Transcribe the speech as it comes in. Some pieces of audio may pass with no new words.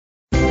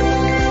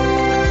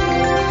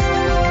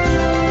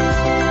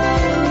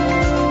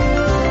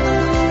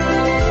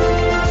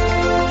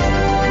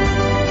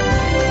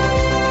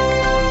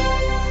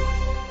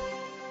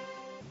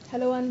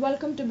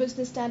to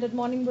Business Standard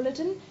Morning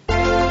Bulletin.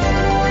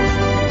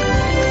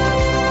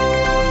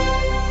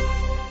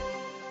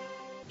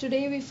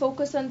 Today we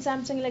focus on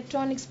Samsung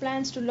Electronics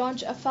plans to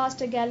launch a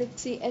faster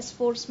Galaxy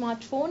S4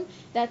 smartphone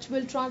that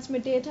will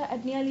transmit data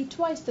at nearly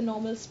twice the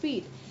normal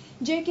speed.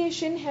 J.K.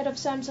 Shin, head of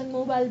Samsung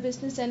Mobile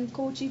Business and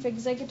co-chief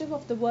executive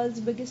of the world's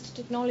biggest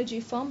technology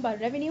firm by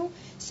revenue,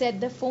 said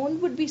the phone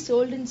would be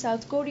sold in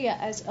South Korea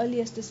as early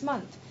as this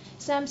month.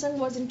 Samsung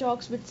was in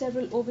talks with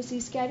several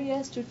overseas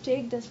carriers to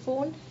take the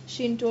phone,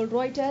 Shin told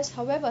Reuters.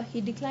 However,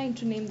 he declined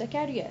to name the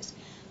carriers.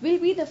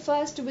 "We'll be the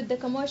first with the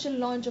commercial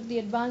launch of the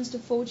advanced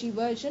 4G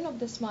version of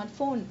the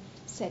smartphone,"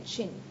 said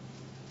Shin.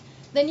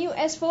 The new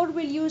S4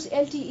 will use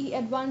LTE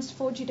advanced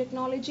 4G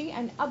technology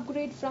and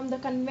upgrade from the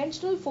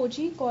conventional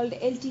 4G called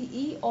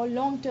LTE or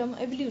long-term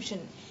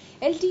evolution.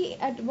 LTE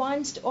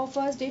advanced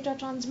offers data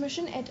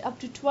transmission at up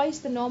to twice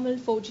the normal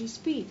 4G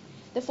speed.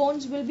 The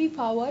phones will be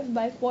powered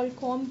by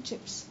Qualcomm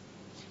chips.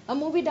 A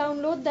movie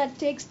download that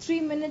takes 3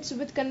 minutes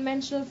with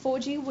conventional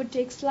 4G would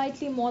take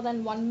slightly more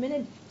than 1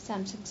 minute,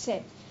 Samsung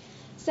said.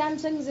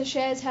 Samsung's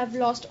shares have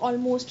lost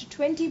almost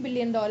 $20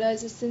 billion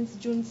since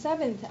June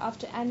 7th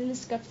after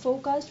analysts cut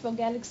forecast for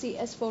Galaxy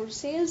S4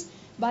 sales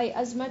by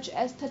as much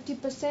as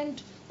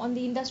 30% on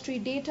the industry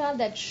data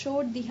that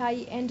showed the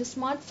high-end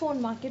smartphone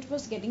market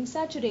was getting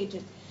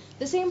saturated.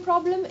 The same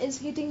problem is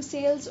hitting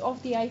sales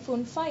of the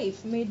iPhone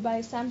 5 made by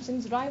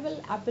Samsung's rival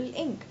Apple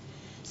Inc.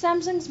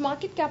 Samsung's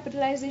market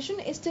capitalization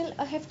is still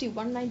a hefty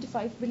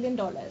 $195 billion.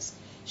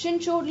 Shin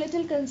showed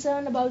little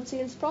concern about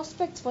sales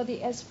prospects for the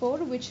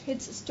S4, which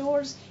hits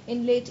stores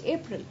in late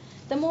April.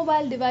 The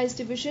mobile device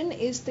division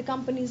is the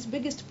company's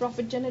biggest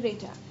profit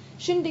generator.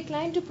 Shin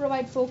declined to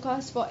provide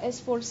forecasts for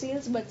S4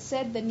 sales but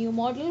said the new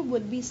model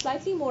would be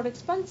slightly more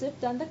expensive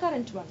than the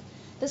current one.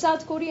 The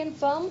South Korean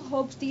firm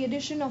hopes the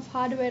addition of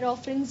hardware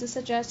offerings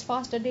such as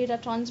faster data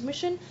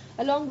transmission,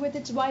 along with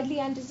its widely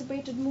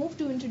anticipated move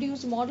to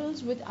introduce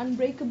models with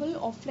unbreakable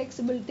or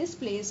flexible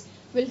displays,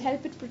 will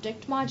help it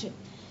protect margin.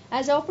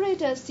 As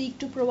operators seek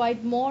to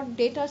provide more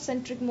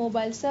data-centric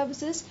mobile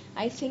services,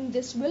 I think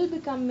this will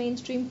become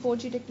mainstream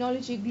 4G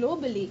technology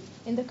globally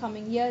in the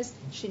coming years,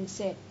 Shin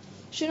said.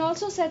 Shin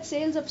also said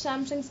sales of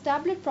Samsung's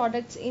tablet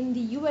products in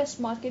the US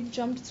market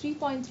jumped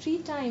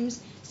 3.3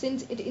 times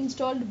since it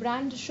installed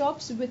brand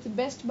shops with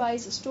Best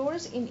Buy's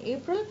stores in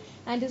April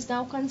and is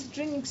now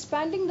considering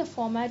expanding the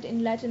format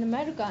in Latin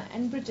America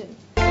and Britain.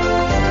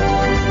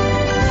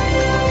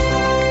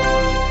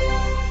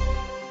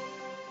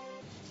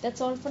 That's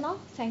all for now.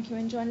 Thank you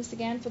and join us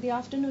again for the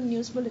afternoon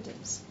news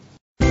bulletins.